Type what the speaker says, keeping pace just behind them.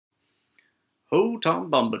Ho Tom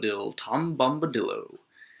Bombadil, Tom Bombadillo.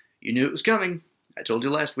 You knew it was coming. I told you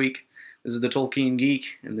last week. This is the Tolkien Geek,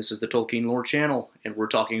 and this is the Tolkien Lore channel, and we're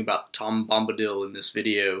talking about Tom Bombadil in this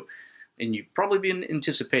video. And you've probably been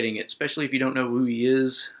anticipating it, especially if you don't know who he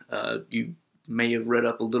is. You may have read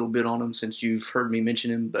up a little bit on him since you've heard me mention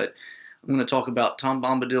him, but I'm going to talk about Tom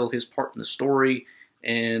Bombadil, his part in the story,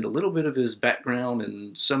 and a little bit of his background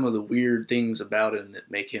and some of the weird things about him that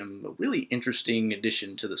make him a really interesting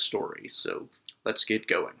addition to the story. So let's get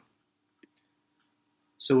going.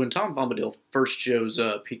 So when Tom Bombadil first shows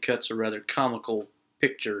up, he cuts a rather comical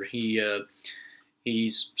picture.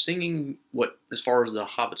 He's singing what, as far as the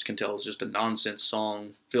hobbits can tell, is just a nonsense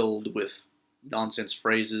song filled with nonsense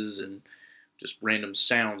phrases and just random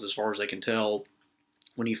sounds as far as I can tell.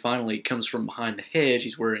 When he finally comes from behind the hedge,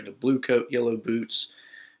 he's wearing a blue coat, yellow boots,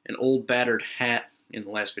 an old battered hat. In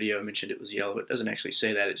the last video I mentioned it was yellow. It doesn't actually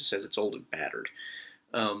say that, it just says it's old and battered.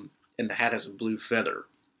 And the hat has a blue feather.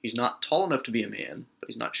 He's not tall enough to be a man, but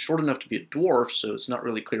he's not short enough to be a dwarf, so it's not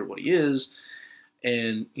really clear what he is.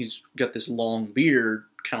 And he's got this long beard,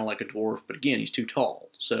 kind of like a dwarf, but again, he's too tall.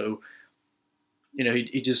 So, you know,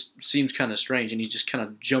 he just seems kind of strange, and he's just kind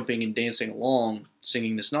of jumping and dancing along,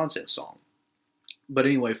 singing this nonsense song. But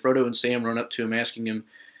anyway, Frodo and Sam run up to him asking him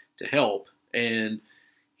to help, and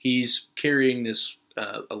he's carrying this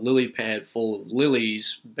a lily pad full of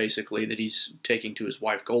lilies, basically, that he's taking to his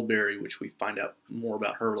wife Goldberry, which we find out more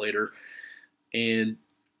about her later. And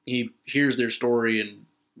he hears their story, and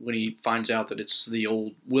when he finds out that it's the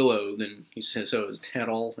old willow, then he says, "Oh, is that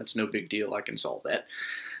all? That's no big deal. I can solve that."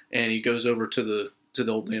 And he goes over to the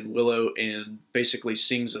old man Willow and basically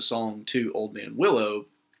sings a song to old man Willow,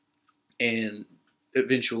 and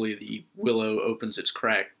eventually the willow opens its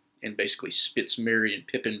crack and basically spits Merry and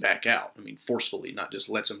Pippin back out. I mean, forcefully, not just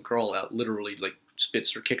lets them crawl out, literally like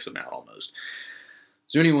spits or kicks them out almost.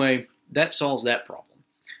 So anyway, that solves that problem.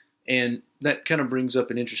 And that kind of brings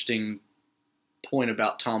up an interesting point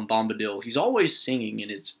about Tom Bombadil. He's always singing,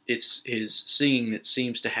 and it's his singing that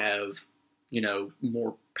seems to have, you know,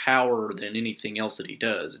 more power than anything else that he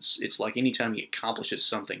does. It's like anytime he accomplishes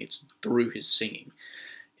something, it's through his singing.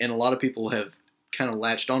 And a lot of people have kind of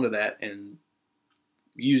latched onto that and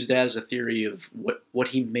use that as a theory of what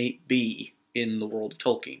he may be in the world of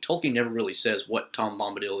Tolkien. Tolkien never really says what Tom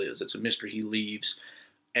Bombadil is. It's a mystery he leaves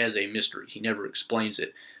as a mystery. He never explains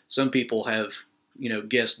it. Some people have, you know,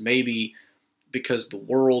 guessed maybe because the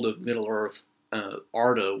world of Middle-earth,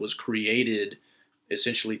 Arda, was created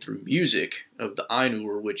essentially through music of the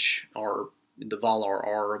Ainur, which are, the Valar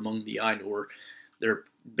are among the Ainur. They're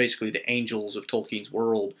basically the angels of Tolkien's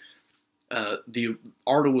world. The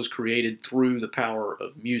Arda was created through the power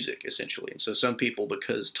of music, essentially. And so some people,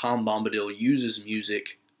 because Tom Bombadil uses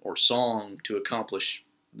music or song to accomplish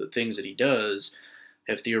the things that he does,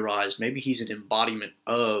 have theorized maybe he's an embodiment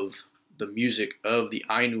of the music of the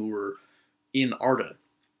Ainur in Arda.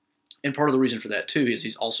 And part of the reason for that, too, is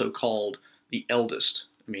he's also called the eldest.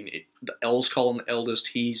 I mean, the elves call him the eldest.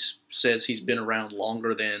 He says he's been around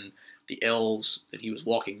longer than the elves, that he was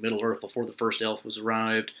walking Middle-earth before the first elf was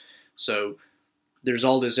arrived. So there's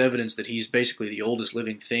all this evidence that he's basically the oldest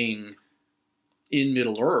living thing in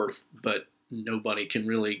Middle-earth, but nobody can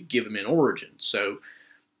really give him an origin. So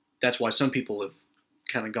that's why some people have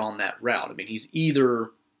kind of gone that route. I mean, he's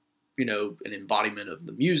either, you know, an embodiment of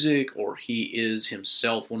the music, or he is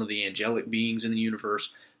himself one of the angelic beings in the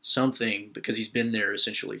universe, something, because he's been there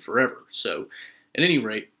essentially forever. So at any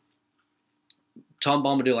rate, Tom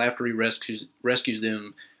Bombadil, after he rescues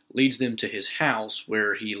them, leads them to his house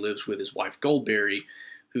where he lives with his wife Goldberry,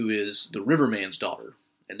 who is the Riverman's daughter.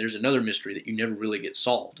 And there's another mystery that you never really get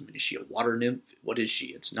solved. I mean, is she a water nymph? What is she?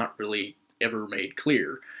 It's not really ever made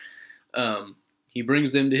clear. He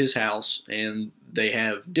brings them to his house, and they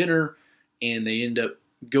have dinner, and they end up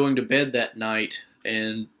going to bed that night,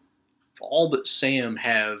 and all but Sam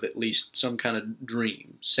have at least some kind of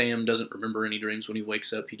dream. Sam doesn't remember any dreams when he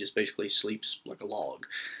wakes up. He just basically sleeps like a log.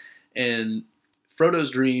 And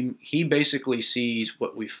Frodo's dream, he basically sees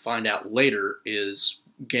what we find out later is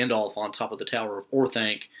Gandalf on top of the Tower of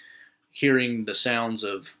Orthanc, hearing the sounds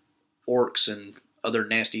of orcs and other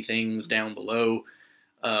nasty things down below,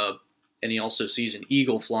 and he also sees an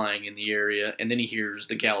eagle flying in the area, and then he hears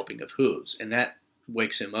the galloping of hooves, and that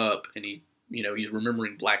wakes him up, and he's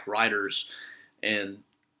remembering Black Riders, and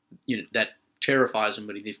that terrifies him,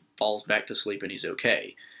 but he falls back to sleep and he's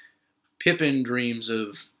okay. Pippin dreams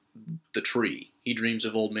of the tree. He dreams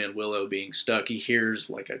of Old Man Willow being stuck. He hears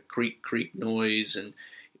like a creak noise, and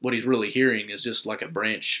what he's really hearing is just like a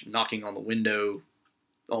branch knocking on the window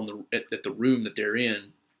at the room that they're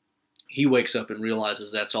in. he wakes up and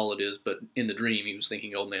realizes that's all it is, but in the dream he was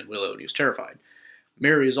thinking Old Man Willow, and he was terrified.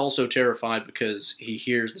 Merry is also terrified because he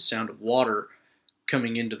hears the sound of water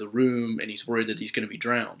coming into the room, and he's worried that he's going to be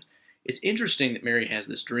drowned. It's interesting that Merry has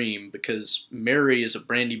this dream because Merry is a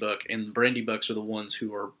Brandybuck, and Brandybucks are the ones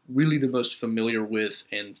who are really the most familiar with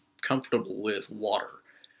and comfortable with water.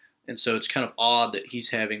 And so it's kind of odd that he's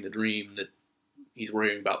having the dream that he's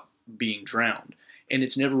worrying about being drowned. And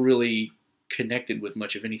it's never really connected with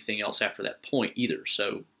much of anything else after that point either,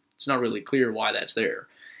 so it's not really clear why that's there.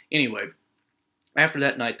 Anyway, after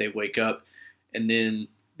that night they wake up, and then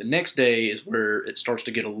the next day is where it starts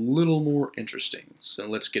to get a little more interesting, so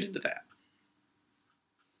let's get into that.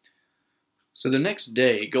 So the next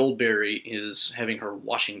day, Goldberry is having her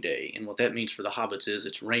washing day, and what that means for the hobbits is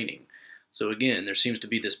it's raining. So again, there seems to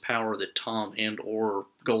be this power that Tom and or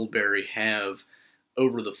Goldberry have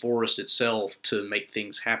over the forest itself to make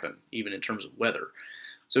things happen, even in terms of weather.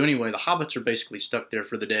 So anyway, the hobbits are basically stuck there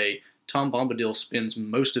for the day. Tom Bombadil spends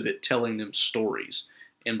most of it telling them stories.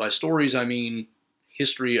 And by stories, I mean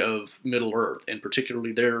history of Middle-earth, and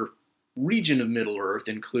particularly their region of Middle-earth,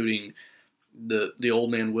 including the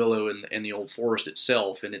Old Man Willow and the Old Forest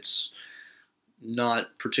itself. And it's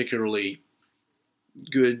not particularly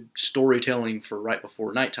good storytelling for right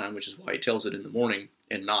before nighttime, which is why he tells it in the morning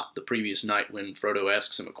and not the previous night when Frodo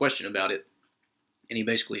asks him a question about it. And he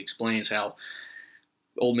basically explains how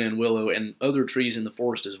Old Man Willow and other trees in the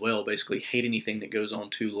forest as well basically hate anything that goes on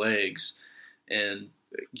two legs. And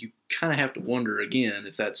you kind of have to wonder again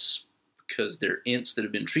if that's because they're Ents that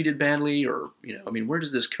have been treated badly, or, where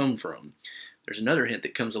does this come from? There's another hint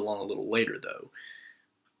that comes along a little later, though.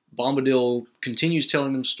 Bombadil continues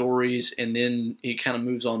telling them stories, and then he kind of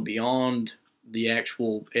moves on beyond the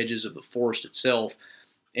actual edges of the forest itself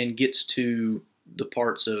and gets to the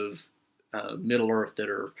parts of Middle-earth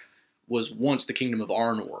that was once the Kingdom of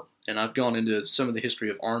Arnor. And I've gone into some of the history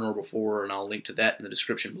of Arnor before, and I'll link to that in the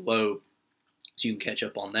description below so you can catch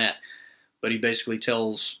up on that. But he basically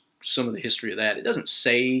tells some of the history of that. It doesn't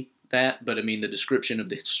say that, but the description of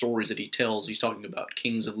the stories that he tells, he's talking about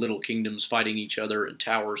kings of little kingdoms fighting each other, and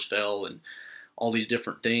towers fell, and all these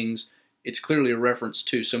different things. It's clearly a reference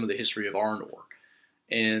to some of the history of Arnor.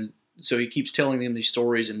 And so he keeps telling them these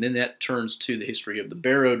stories, and then that turns to the history of the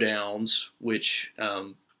Barrow Downs, which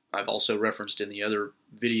I've also referenced in the other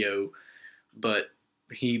video. But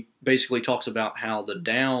he basically talks about how the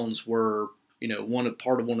Downs were,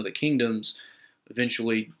 part of one of the kingdoms.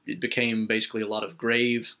 Eventually, it became basically a lot of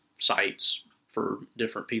grave sites for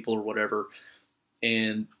different people or whatever.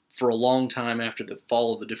 And for a long time after the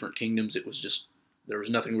fall of the different kingdoms, there was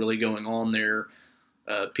nothing really going on there.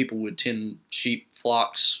 People would tend sheep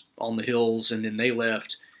flocks on the hills, and then they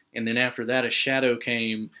left. And then after that, a shadow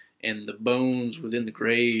came, and the bones within the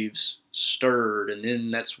graves stirred, and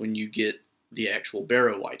then that's when you get the actual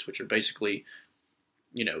Barrow-wights, which are basically,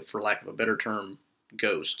 for lack of a better term,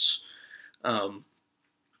 ghosts.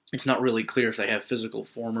 It's not really clear if they have physical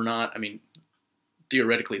form or not.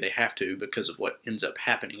 Theoretically they have to because of what ends up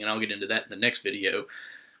happening, and I'll get into that in the next video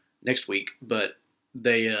next week. But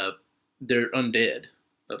they're undead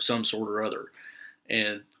of some sort or other.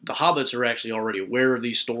 And the hobbits are actually already aware of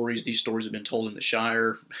these stories. These stories have been told in the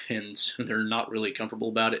Shire, and so they're not really comfortable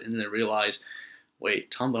about it. And then they realize,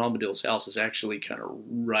 wait, Tom Bombadil's house is actually kind of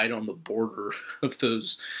right on the border of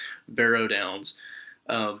those Barrow Downs.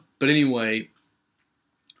 But anyway,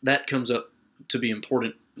 that comes up to be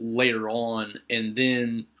important later on, and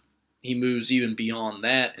then he moves even beyond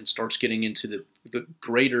that and starts getting into the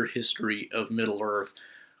greater history of Middle-earth,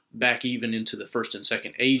 back even into the First and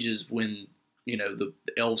Second Ages when, the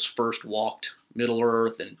elves first walked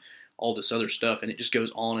Middle-earth and all this other stuff, and it just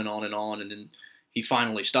goes on and on and on, and then he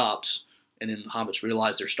finally stops, and then the hobbits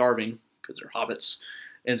realize they're starving because they're hobbits,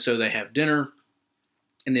 and so they have dinner.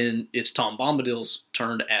 And then it's Tom Bombadil's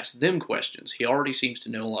turn to ask them questions. He already seems to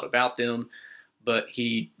know a lot about them, but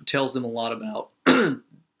he tells them a lot about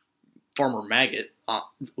Farmer Maggot,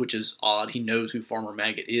 which is odd. He knows who Farmer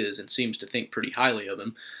Maggot is and seems to think pretty highly of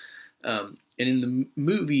him. And in the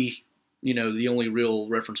movie, the only real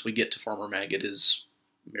reference we get to Farmer Maggot is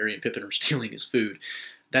Merry and Pippin are stealing his food.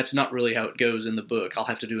 That's not really how it goes in the book. I'll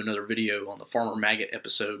have to do another video on the Farmer Maggot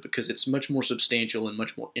episode because it's much more substantial and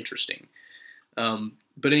much more interesting.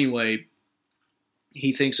 But anyway,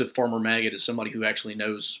 he thinks of Farmer Maggot as somebody who actually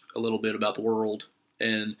knows a little bit about the world,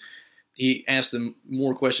 and he asks them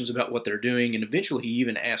more questions about what they're doing, and eventually he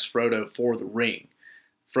even asks Frodo for the ring.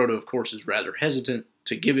 Frodo, of course, is rather hesitant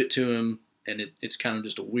to give it to him, and it's kind of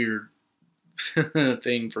just a weird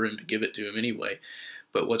thing for him to give it to him anyway.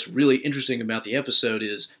 But what's really interesting about the episode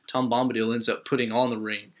is Tom Bombadil ends up putting on the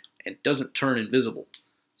ring and doesn't turn invisible.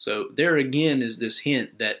 So there again is this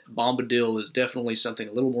hint that Bombadil is definitely something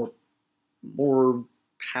a little more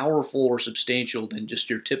powerful or substantial than just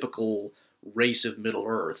your typical race of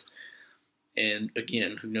Middle-earth. And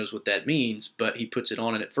again, who knows what that means, but he puts it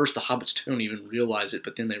on, and at first the hobbits don't even realize it,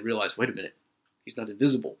 but then they realize, wait a minute, he's not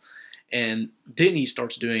invisible. And then he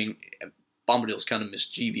starts doing, Bombadil's kind of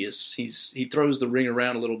mischievous. He throws the ring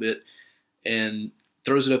around a little bit and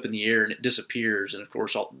throws it up in the air, and it disappears. And of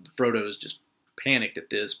course, Frodo is just panicked at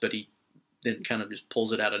this, but he then kind of just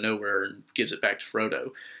pulls it out of nowhere and gives it back to Frodo.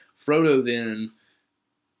 Frodo then,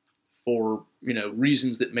 for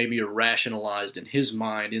reasons that maybe are rationalized in his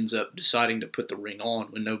mind, ends up deciding to put the ring on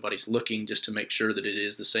when nobody's looking, just to make sure that it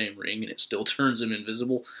is the same ring, and it still turns him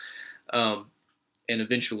invisible. And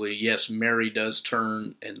eventually, yes, Merry does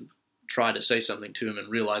turn and try to say something to him and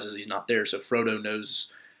realizes he's not there, so Frodo knows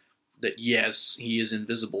that, yes, he is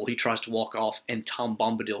invisible. He tries to walk off, and Tom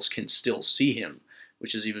Bombadil can still see him,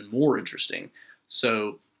 which is even more interesting.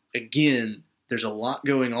 So, again, there's a lot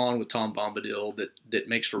going on with Tom Bombadil that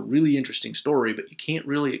makes for a really interesting story, but you can't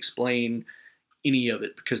really explain any of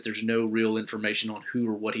it because there's no real information on who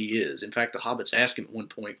or what he is. In fact, the hobbits ask him at one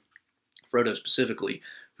point, Frodo specifically,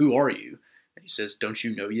 "Who are you?" And he says, "Don't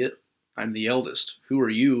you know yet? I'm the eldest. Who are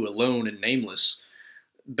you, alone and nameless?"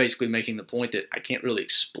 Basically making the point that I can't really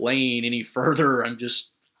explain any further. I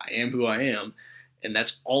am who I am. And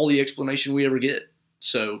that's all the explanation we ever get.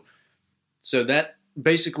 So that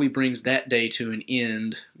basically brings that day to an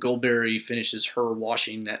end. Goldberry finishes her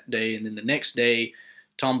washing that day, and then the next day,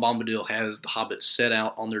 Tom Bombadil has the hobbits set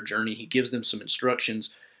out on their journey. He gives them some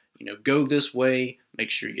instructions. Go this way.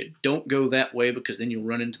 Make sure you don't go that way, because then you'll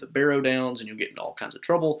run into the Barrow Downs and you'll get into all kinds of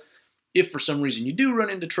trouble. If for some reason you do run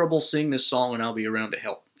into trouble, sing this song and I'll be around to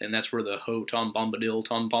help. And that's where the Ho Tom Bombadil,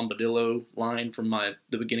 Tom Bombadillo line from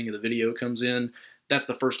the beginning of the video comes in. That's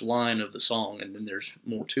the first line of the song, and then there's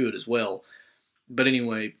more to it as well. But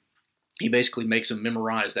anyway, he basically makes them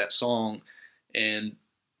memorize that song, and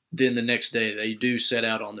then the next day they do set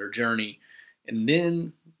out on their journey, and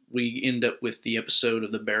then we end up with the episode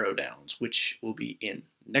of the Barrow Downs, which will be in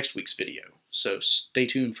next week's video. So stay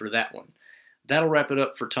tuned for that one. That'll wrap it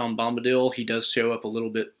up for Tom Bombadil. He does show up a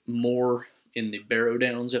little bit more in the Barrow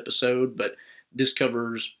Downs episode, but this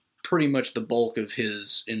covers pretty much the bulk of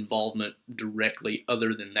his involvement directly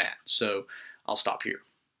other than that. So I'll stop here.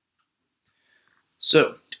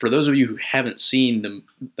 So, for those of you who haven't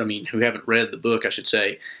who haven't read the book, I should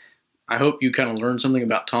say, I hope you kind of learned something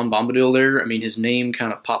about Tom Bombadil there. His name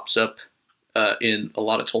kind of pops up in a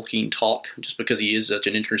lot of Tolkien talk, just because he is such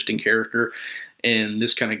an interesting character. And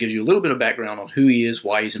this kind of gives you a little bit of background on who he is,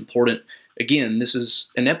 why he's important. Again, this is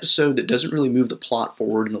an episode that doesn't really move the plot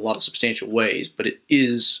forward in a lot of substantial ways, but it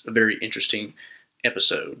is a very interesting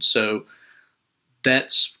episode. So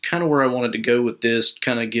that's kind of where I wanted to go with this,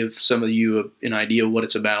 kind of give some of you an idea of what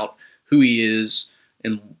it's about, who he is,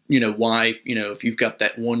 and why, if you've got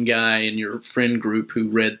that one guy in your friend group who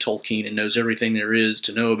read Tolkien and knows everything there is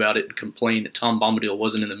to know about it and complain that Tom Bombadil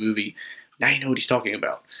wasn't in the movie, now you know what he's talking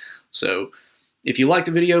about. So if you like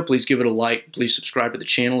the video, please give it a like. Please subscribe to the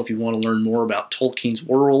channel if you want to learn more about Tolkien's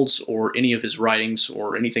worlds or any of his writings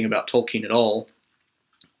or anything about Tolkien at all.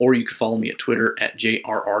 Or you can follow me at Twitter at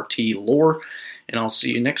JRRTLore. And I'll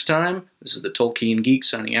see you next time. This is the Tolkien Geek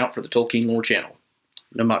signing out for the Tolkien Lore channel.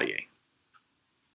 Namaste.